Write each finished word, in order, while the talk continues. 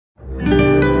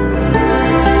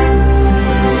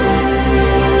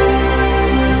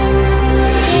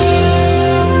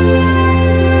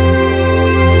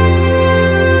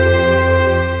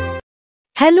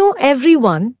Hello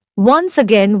everyone, once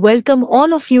again welcome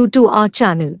all of you to our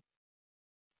channel.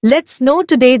 Let's know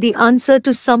today the answer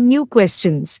to some new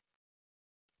questions.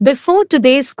 Before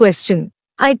today's question,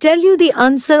 I tell you the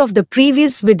answer of the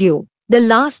previous video. The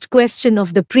last question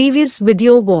of the previous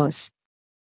video was: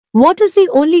 what is the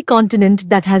only continent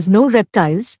that has no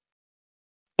reptiles?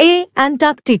 A.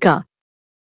 Antarctica.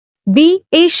 B.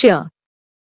 Asia.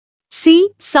 C.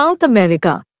 South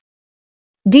America.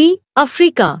 D.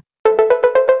 Africa.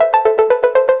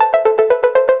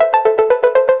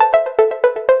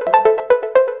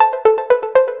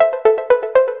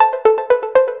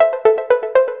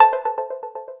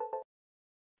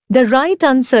 The right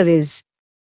answer is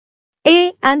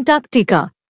A.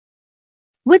 Antarctica.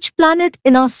 Which planet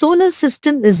in our solar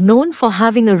system is known for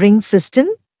having a ring system?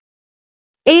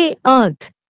 A. Earth.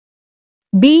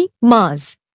 B.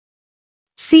 Mars.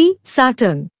 C.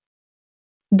 Saturn.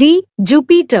 D.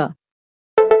 Jupiter.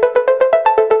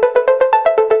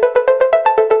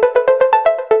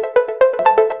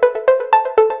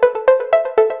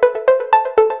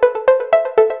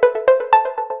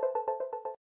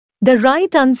 The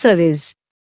right answer is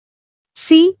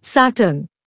C. Saturn.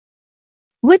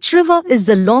 Which river is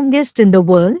the longest in the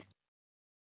world?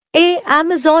 A.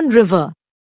 Amazon River.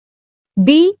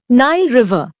 B. Nile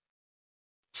River.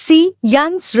 C.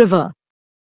 Yangtze River.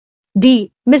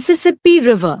 D. Mississippi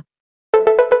River.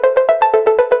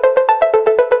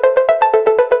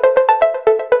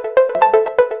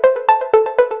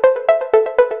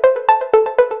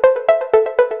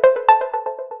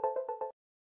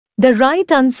 The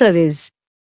right answer is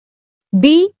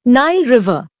B. Nile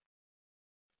River.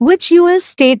 Which US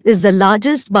state is the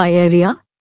largest by area?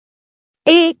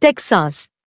 A. Texas.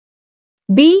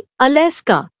 B.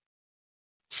 Alaska.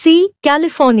 C.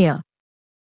 California.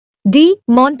 D.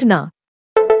 Montana.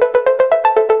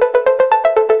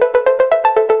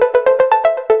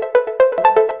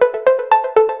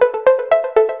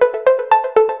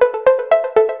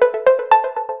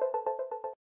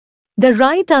 The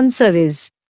right answer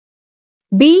is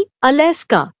B.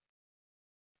 Alaska.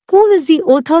 Who is the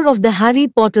author of the Harry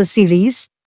Potter series?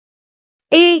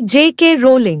 A. J.K.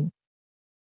 Rowling.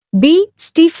 B.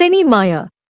 Stephenie Meyer.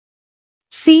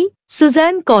 C.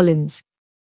 Suzanne Collins.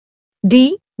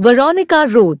 D. Veronica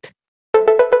Roth.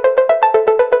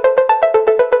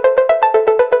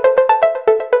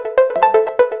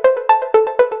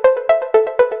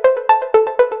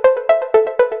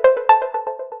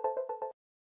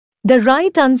 The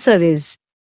right answer is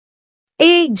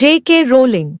A. J.K.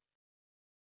 Rowling.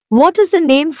 What is the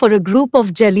name for a group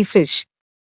of jellyfish?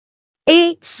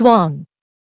 A. Swarm.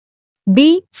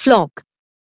 B. Flock.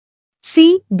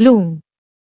 C. Bloom.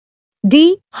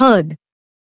 D. Herd.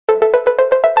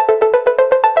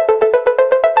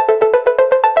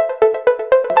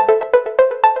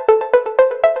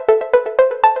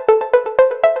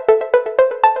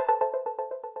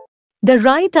 The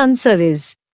right answer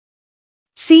is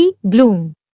C.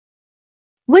 Bloom.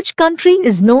 Which country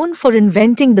is known for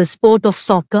inventing the sport of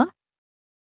soccer?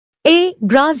 A.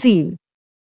 Brazil.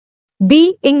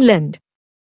 B. England.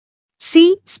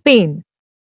 C. Spain.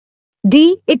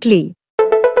 D. Italy.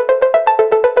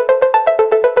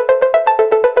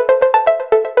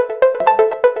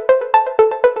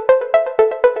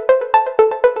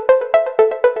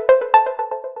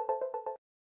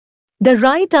 The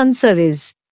right answer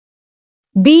is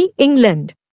B.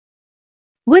 England.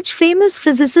 Which famous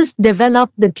physicist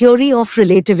developed the theory of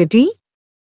relativity?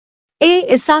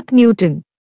 A. Isaac Newton.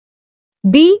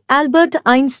 B. Albert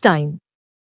Einstein.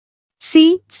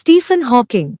 C. Stephen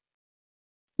Hawking.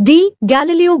 D.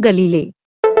 Galileo Galilei.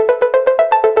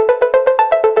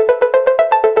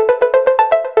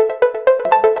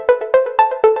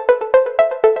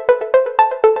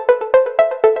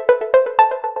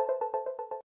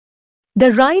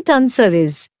 The right answer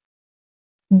is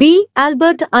B.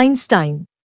 Albert Einstein.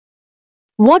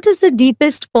 What is the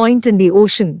deepest point in the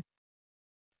ocean?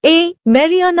 A.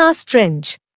 Marianas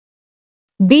Trench.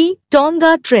 B.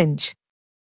 Tonga Trench.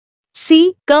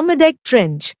 C. Kermadec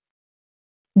Trench.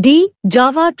 D.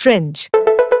 Java Trench.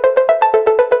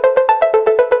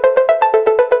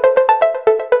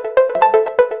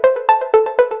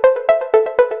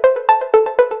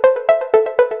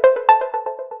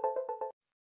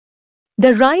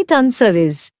 The right answer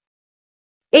is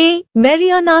A.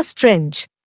 Marianas Trench.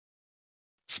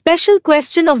 Special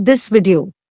question of this video.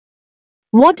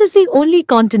 What is the only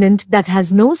continent that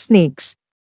has no snakes?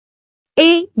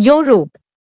 A. Europe.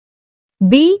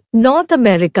 B. North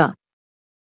America.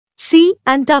 C.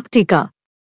 Antarctica.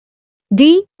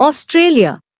 D.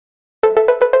 Australia.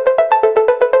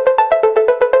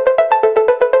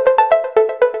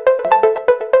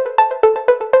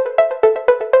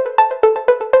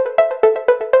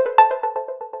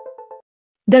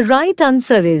 The right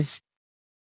answer is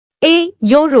A.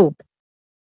 Europe.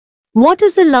 What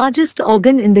is the largest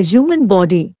organ in the human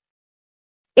body?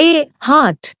 A.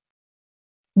 Heart.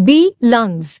 B.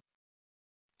 Lungs.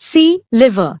 C.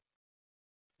 Liver.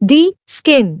 D.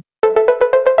 Skin.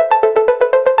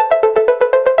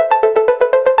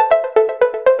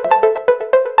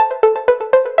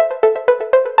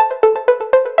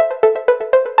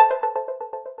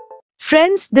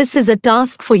 Friends, this is a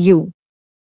task for you.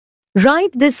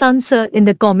 Write this answer in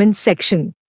the comments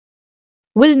section.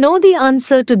 We'll know the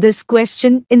answer to this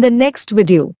question in the next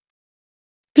video.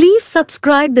 Please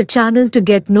subscribe the channel to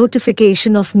get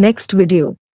notification of next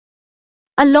video.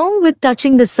 Along with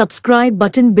touching the subscribe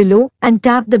button below and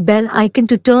tap the bell icon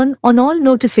to turn on all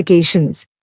notifications.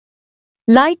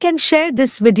 Like and share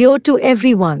this video to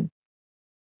everyone.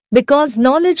 Because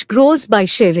knowledge grows by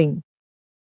sharing.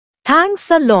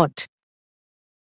 Thanks a lot.